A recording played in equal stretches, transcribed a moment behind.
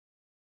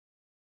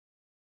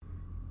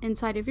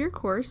Inside of your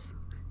course,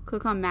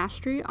 click on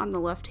Mastery on the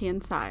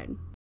left-hand side.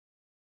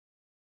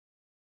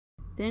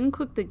 Then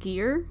click the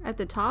gear at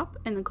the top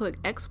and then click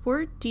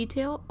Export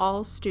Detail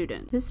All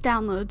Students. This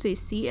downloads a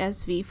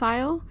CSV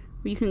file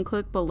where you can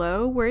click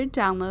below where it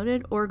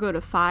downloaded or go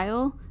to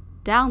File,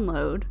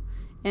 Download,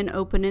 and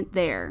open it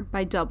there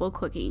by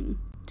double-clicking.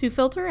 To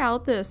filter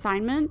out the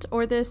assignment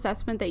or the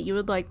assessment that you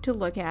would like to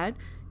look at,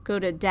 go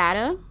to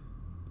Data,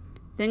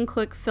 then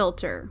click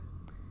Filter.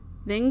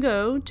 Then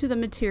go to the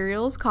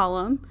Materials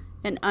column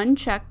and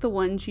uncheck the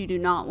ones you do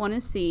not want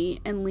to see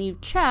and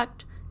leave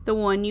checked the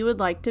one you would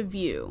like to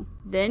view.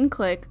 Then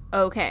click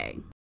OK.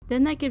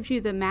 Then that gives you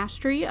the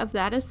mastery of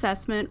that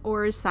assessment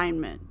or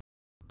assignment.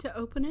 To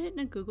open it in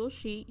a Google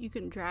Sheet, you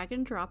can drag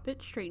and drop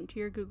it straight into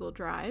your Google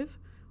Drive,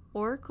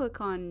 or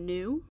click on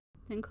New,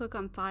 then click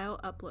on File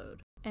Upload,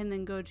 and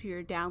then go to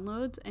your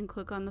Downloads and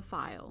click on the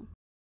file,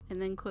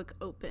 and then click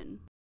Open.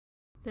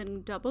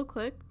 Then double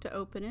click to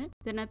open it.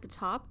 Then at the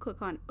top,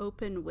 click on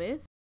Open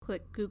With,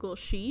 click Google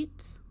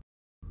Sheets.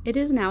 It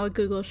is now a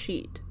Google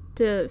Sheet.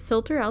 To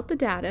filter out the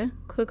data,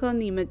 click on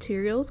the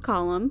Materials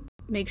column,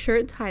 make sure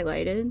it's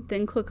highlighted,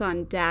 then click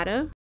on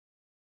Data,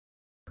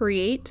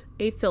 Create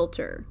a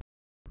Filter.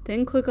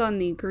 Then click on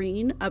the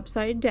green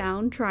upside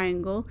down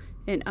triangle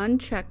and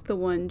uncheck the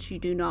ones you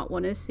do not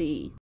want to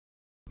see.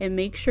 And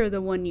make sure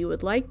the one you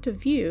would like to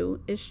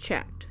view is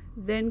checked.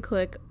 Then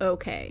click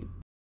OK.